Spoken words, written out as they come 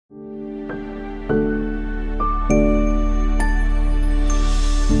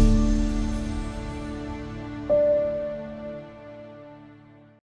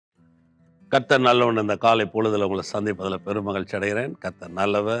கர்த்தர் நல்லவன். இந்த காலை பொழுதுல உங்களை சந்திப்பதில் பெருமகிழ்ச்சி அடைகிறேன். கர்த்தர்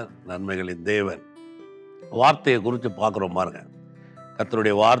நல்லவர், நன்மைகளின் தேவன். வார்த்தையை குறித்து பார்க்குறோம் பாருங்க.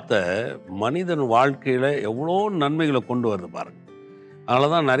 கர்த்தருடைய வார்த்தை மனிதன் வாழ்க்கையில் எவ்வளோ நன்மைகளை கொண்டு வருது பாருங்க. அதனால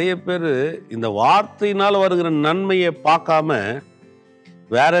தான் நிறைய பேர் இந்த வார்த்தையினால் வருகிற நன்மையை பார்க்காம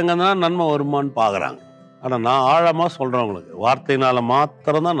வேற எங்கன்னா நன்மை வருமானு பார்க்குறாங்க. ஆனால் நான் ஆழமாக சொல்கிறேன், உங்களுக்கு வார்த்தையினால்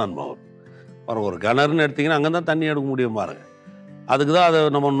மாத்திரம்தான் நன்மை வரும் பாருங்க. ஒரு கிணறுன்னு எடுத்திங்கன்னா அங்கே தான் தண்ணி எடுக்க முடியும் பாருங்க. அதுக்கு தான் அதை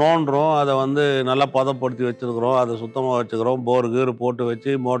நம்ம நோண்டுறோம், அதை நல்லா பதப்படுத்தி வச்சுருக்கிறோம், அதை சுத்தமாக வச்சுக்கிறோம், போர் கீறு போட்டு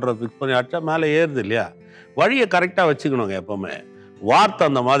வச்சு மோட்டரை ஃபிக்ஸ் பண்ணி அடிச்சா மேலே ஏறுது இல்லையா? வழியை கரெக்டாக வச்சுக்கணுங்க எப்போவுமே. வார்த்தை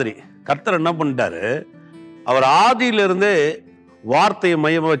அந்த மாதிரி. கர்த்தர் என்ன பண்ணிட்டாரு, அவர் ஆதியிலிருந்தே வார்த்தையை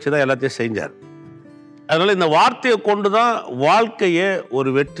மையமாக வச்சு தான் எல்லாத்தையும் செஞ்சார். அதனால் இந்த வார்த்தையை கொண்டு தான் வாழ்க்கையை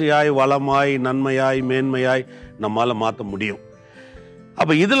ஒரு வெற்றியாய், வளமாய், நன்மையாய், மேன்மையாய் நம்மளால் மாற்ற முடியும்.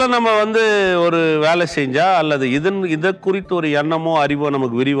 அப்போ இதில் நம்ம ஒரு வேலை செஞ்சால் அல்லது இதை குறித்து ஒரு எண்ணமோ அறிவோ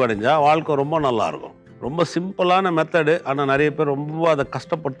நமக்கு விரிவடைஞ்சால் வாழ்க்கை ரொம்ப நல்லாயிருக்கும். ரொம்ப சிம்பிளான மெத்தடு. ஆனால் நிறைய பேர் ரொம்ப அதை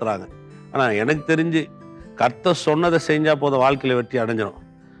கஷ்டப்படுத்துகிறாங்க. ஆனால் எனக்கு தெரிஞ்சு கர்த்தர் சொன்னதை செஞ்சால் போதும், வாழ்க்கையில் வெற்றி அடைஞ்சிடும்.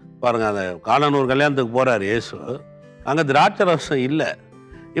 பாருங்கள், அந்த கானானூர் கல்யாணத்துக்கு போகிறார் இயேசு. அங்கே திராட்சை ரசம் இல்லை.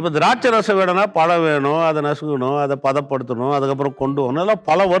 இப்போ திராட்சை ரசம் வேணும்னா பழம் வேணும், அதை நசுக்கணும், அதை பதப்படுத்தணும், அதுக்கப்புறம் கொண்டு வரணும். அதெல்லாம்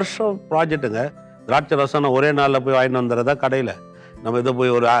பல வருஷம் ப்ராஜெக்ட்டுங்க. திராட்சை ரசம் நான் ஒரே நாளில் போய் வாங்கிட்டு வந்துடுறதா கடையில் நம்ம இதை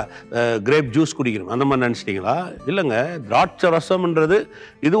போய் ஒரு கிரேப் ஜூஸ் குடிக்கணும் அந்த மாதிரி நினச்சிட்டிங்களா? இல்லைங்க. திராட்சை ரசம்ன்றது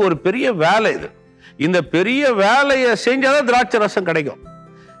இது ஒரு பெரிய வேலை. இந்த பெரிய வேலையை செஞ்சாதான் திராட்சை ரசம் கிடைக்கும்.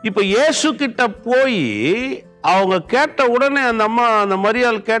 இப்போ இயேசு கிட்ட போய் அவங்க கேட்ட உடனே, அந்த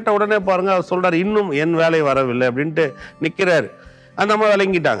மரியாள் கேட்ட உடனே பாருங்க, அவர் சொல்றாரு, இன்னும் என் வேலை வரவில்லை அப்படின்ட்டு நிற்கிறாரு. அந்த அம்மா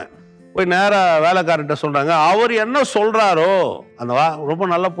விளங்கிட்டாங்க. போய் நேராக வேலைக்காரர்கிட்ட சொல்றாங்க, அவர் என்ன சொல்றாரோ ரொம்ப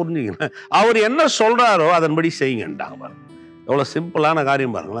நல்லா புரிஞ்சுங்க, அவர் என்ன சொல்றாரோ அதன்படி செய்யுங்கன்ட்டாங்க. பாருங்க, எவ்வளோ சிம்பிளான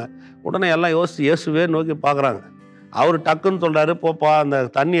காரியம் பாருங்களேன். உடனே எல்லாம் யோசிச்சு இயேசுவே நோக்கி பார்க்குறாங்க. அவர் டக்குன்னு சொல்கிறாரு, போப்பா அந்த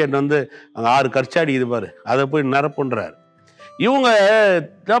தண்ணி அங்கே 6 கற்சாடி இது பாரு, அதை போய் நிரப்புன்றாரு. இவங்க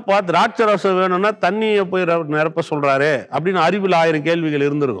தான்ப்பா திராட்சை ரசம் வேணும்னா தண்ணியை போய் நிரப்ப சொல்கிறாரு அப்படின்னு அறிவில் 1000 கேள்விகள்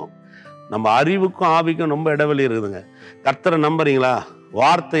இருந்திருக்கும். நம்ம அறிவுக்கும் ஆவிக்கும் ரொம்ப இடைவெளி இருக்குதுங்க. கர்த்தரை நம்புறீங்களா?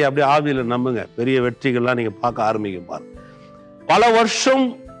 வார்த்தை அப்படியே ஆவியில் நம்புங்க, பெரிய வெற்றிகள்லாம் நீங்கள் பார்க்க ஆரம்பிக்கும் பாருங்க. பல வருஷம்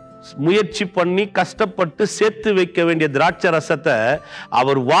முயற்சி பண்ணி கஷ்டப்பட்டு சேர்த்து வைக்க வேண்டிய திராட்சை ரசத்தை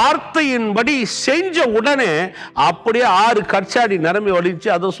அவர் வார்த்தையின்படி செஞ்ச உடனே அப்படியே 6 கற்சாடி நிரம்பி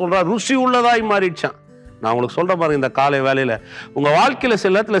வலிச்சு, அதை சொல்றார், ருசி உள்ளதாய் மாறிடுச்சான். நான் உங்களுக்கு சொல்ற பாருங்க, இந்த காலை வேலையில உங்க வாழ்க்கையில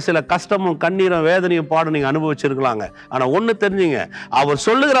சில நேரத்துல சில கஷ்டமும் கண்ணீரும் வேதனையும் பாடம் நீங்க அனுபவிச்சிருக்கலாங்க. ஆனா ஒண்ணு தெரிஞ்சுங்க, அவர்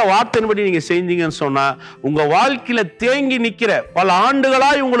சொல்லுகிற வார்த்தையின்படி நீங்க செஞ்சீங்கன்னு சொன்னா உங்க வாழ்க்கையில தேங்கி நிக்கிற பல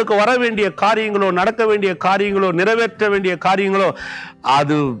ஆண்டுகளாய் உங்களுக்கு வர வேண்டிய காரியங்களோ, நடக்க வேண்டிய காரியங்களோ, நிறைவேற்ற வேண்டிய காரியங்களோ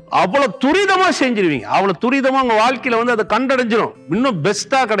அது அவ்வளவு துரிதமா செஞ்சிருவீங்க. அவ்வளவு துரிதமா உங்க வாழ்க்கையில அதை கண்டடைஞ்சிடும். இன்னும்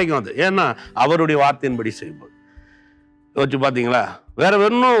பெஸ்டா கிடைக்கும் அது. ஏன்னா அவருடைய வார்த்தையின்படி செய்யும்போது. யோசிச்சு பார்த்தீங்களா?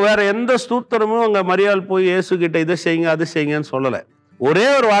 வேற எந்த ஸ்தூத்திரமும் அங்கே மரியாள் போய் இயேசு கிட்ட இதை செய்யுங்க அது செய்யுங்கன்னு சொல்லலை. ஒரே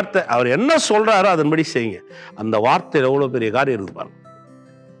ஒரு வார்த்தை, அவர் என்ன சொல்றாரோ அதன்படி செய்யுங்க. அந்த வார்த்தையில் எவ்வளோ பெரிய காரியம் இருக்கு பாருங்க.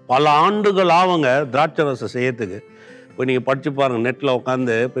 பல ஆண்டுகள் ஆவங்க திராட்சை ரசம் செய்யறதுக்கு. போய் நீங்கள் படிச்சு பாருங்க, நெட்டில்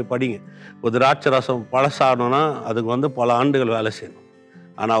உட்காந்து போய் படிங்க. ஒரு திராட்சை ரசம் பழசாகணும்னா அதுக்கு பல ஆண்டுகள் வேலை செய்யணும்.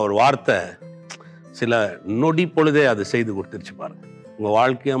 ஆனால் ஒரு வார்த்தை சில நொடி பொழுதே அது செய்து கொடுத்துருச்சு பாருங்க. உங்கள்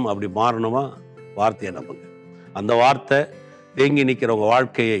வாழ்க்கையும் அப்படி மாறணுமா? வார்த்தையை நம்புங்க. அந்த வார்த்தை தேங்கி நிற்கிறவங்க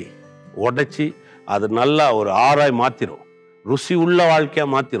வாழ்க்கையை உடைச்சி அது நல்லா ஒரு ஆராய் மாற்றிடும், ருசி உள்ள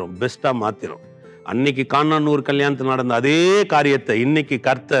வாழ்க்கையாக மாற்றிடும், பெஸ்ட்டாக மாற்றிடும். அன்னைக்கு கானானூர் கல்யாணத்தில் நடந்த அதே காரியத்தை இன்னைக்கு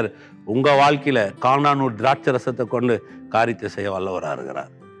கர்த்தர் உங்கள் வாழ்க்கையில் கானானூர் திராட்சை ரசத்தை கொண்டு காரியத்தை செய்ய வல்லவராக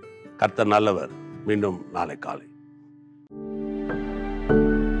இருக்கிறார். கர்த்தர் நல்லவர். மீண்டும் நாளை காலை.